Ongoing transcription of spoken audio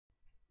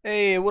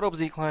Hey, what up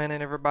Z-Clan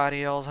and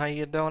everybody else? How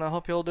you doing? I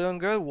hope you're all doing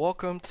good.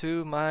 Welcome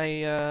to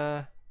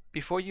my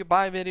before you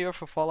buy video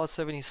for Fallout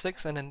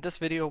 76, and in this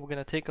video we're going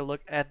to take a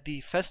look at the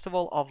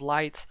Festival of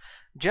Lights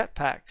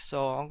Jetpack.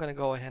 So I'm going to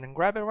go ahead and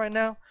grab it right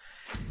now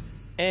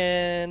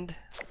and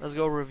let's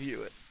go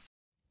review it.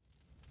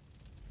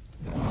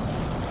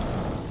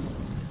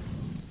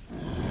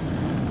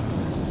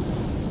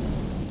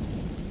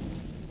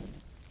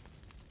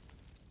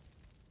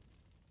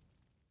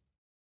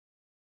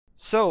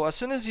 So as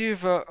soon as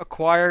you've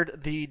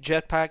acquired the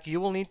jetpack, you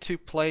will need to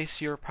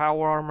place your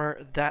power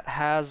armor that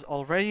has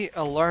already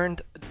a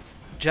learned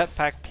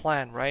jetpack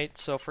plan, right?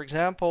 So for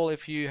example,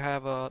 if you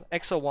have a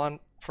XO1,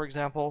 for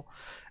example,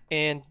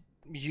 and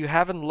you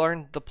haven't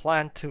learned the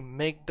plan to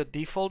make the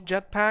default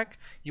jetpack,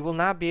 you will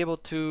not be able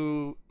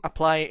to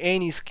apply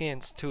any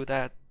skins to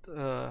that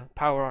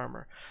power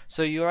armor.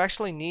 So you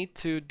actually need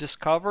to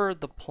discover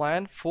the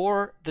plan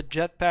for the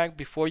jetpack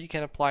before you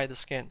can apply the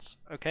skins.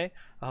 Okay,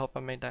 I hope I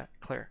made that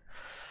clear.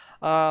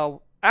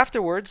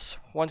 Afterwards,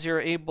 once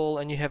you're able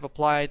and you have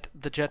applied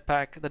the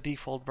jetpack, the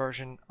default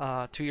version,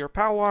 to your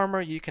power armor,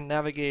 you can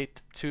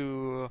navigate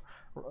to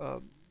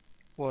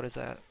what is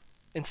that?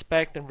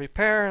 Inspect and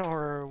repair,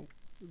 or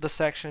the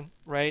section,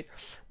 right?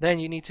 Then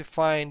you need to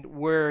find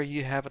where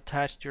you have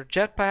attached your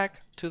jetpack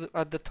to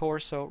the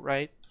torso,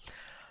 right?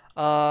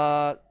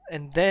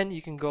 And then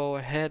you can go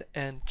ahead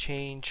and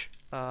change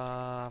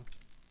the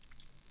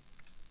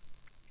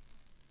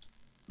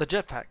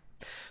jetpack.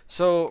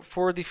 So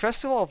for the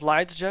Festival of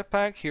Lights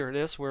jetpack, here it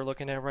is, we're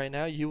looking at right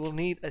now, you will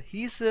need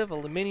adhesive,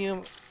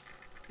 aluminum,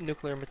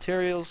 nuclear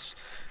materials,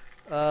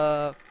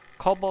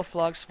 cobalt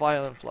flux,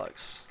 violent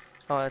flux.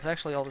 Oh, it's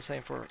actually all the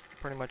same for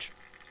pretty much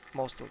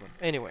most of them.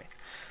 Anyway,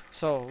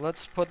 so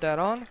let's put that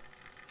on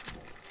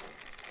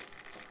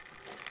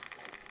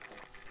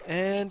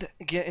and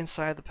get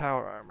inside the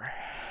power armor.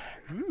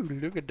 Ooh,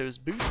 look at those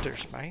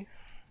boosters, man.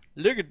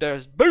 Look at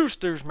those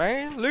boosters,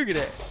 man. Look at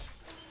that.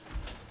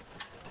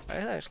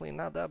 It's actually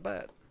not that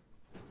bad.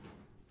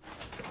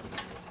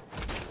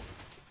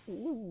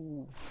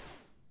 Ooh.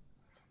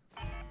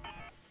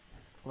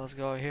 Let's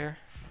go here.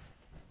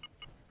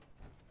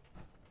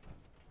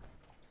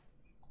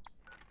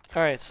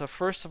 Alright, so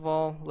first of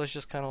all, let's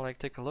just kind of like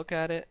take a look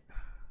at it.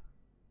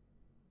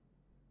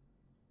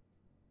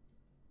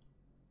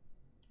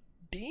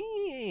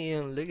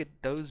 Damn, look at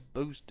those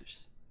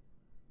boosters.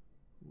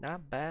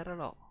 Not bad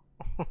at all.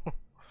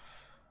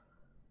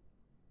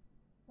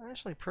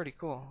 Actually pretty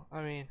cool.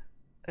 I mean,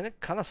 and it's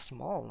kind of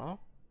small, no?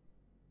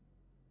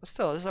 But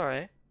still, it's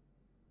alright.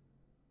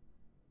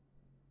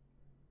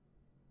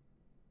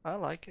 I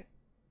like it.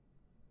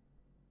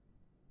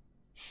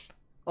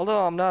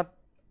 Although I'm not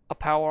a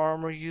power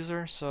armor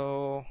user,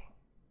 so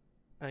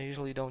I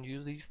usually don't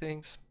use these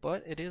things,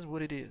 but it is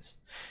what it is.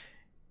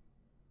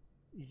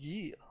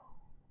 Yeah.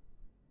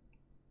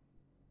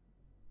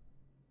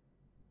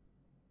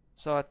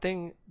 So I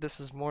think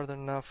this is more than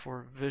enough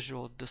for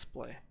visual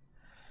display.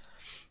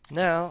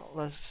 Now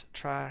let's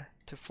try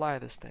to fly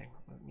this thing.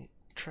 Let me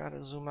try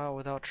to zoom out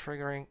without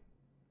triggering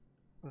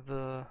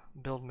the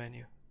build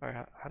menu.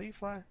 Alright, how do you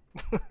fly?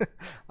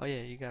 Oh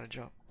yeah, you gotta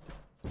jump.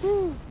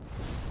 Woo!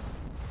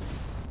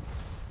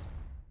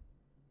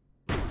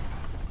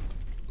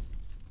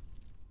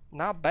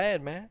 Not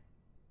bad, man.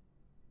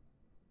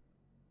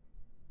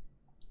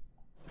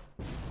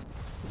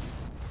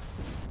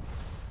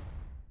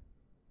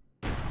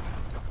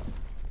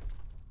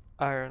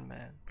 Iron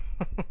Man.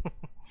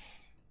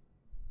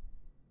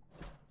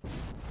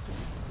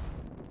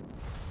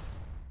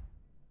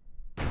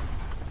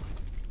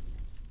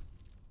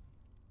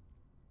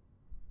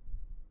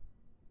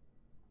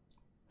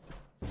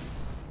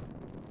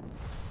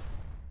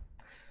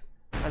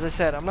 As I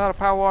said, I'm not a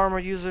power armor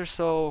user,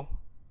 so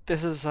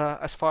this is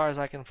as far as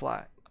I can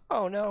fly.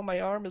 Oh no, my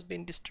arm has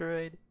been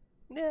destroyed.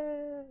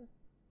 No.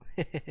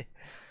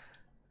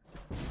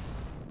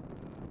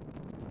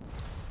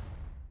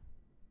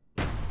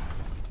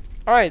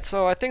 Alright,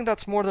 so I think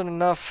that's more than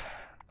enough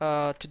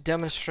to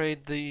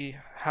demonstrate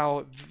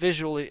how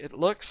visually it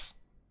looks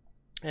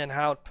and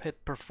how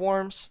it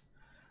performs.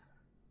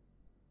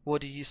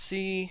 What do you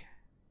see?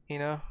 You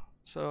know,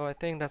 so I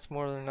think that's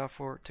more than enough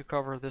to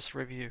cover this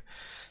review.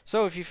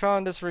 So if you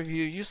found this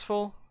review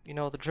useful, you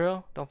know the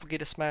drill. Don't forget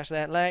to smash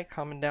that like,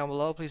 comment down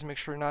below. Please make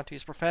sure not to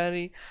use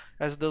profanity,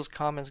 as those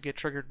comments get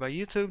triggered by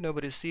YouTube.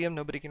 Nobody see them,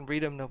 nobody can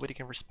read them, nobody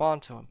can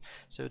respond to them.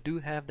 So do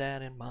have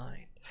that in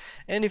mind.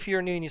 And if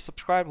you're new and you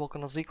subscribe,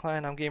 welcome to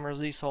Z-Clan. I'm Gamer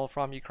Z, Soul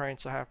from Ukraine,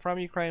 so have from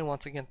Ukraine.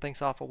 Once again,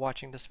 thanks all for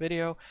watching this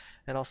video,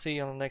 and I'll see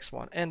you on the next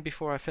one. And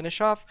before I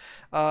finish off,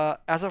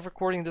 as of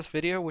recording this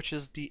video, which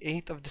is the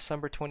 8th of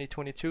December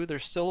 2022,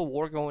 there's still a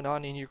war going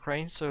on in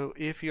Ukraine, so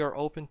if you're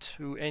open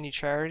to any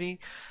charity,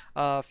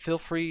 feel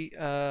free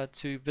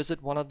to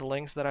visit one of the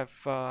links that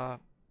I've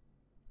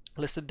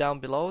listed down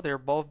below. They're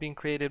both being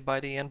created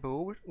by the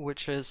NBU,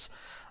 which is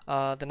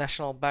the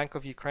National Bank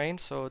of Ukraine,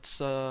 so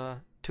it's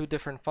two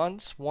different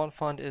funds. One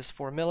fund is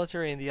for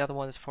military and the other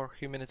one is for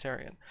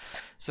humanitarian.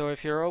 So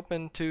if you're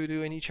open to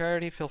do any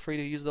charity, feel free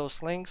to use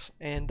those links.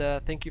 And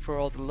thank you for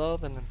all the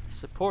love and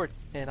support.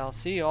 And I'll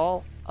see you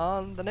all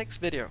on the next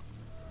video.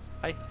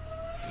 Bye.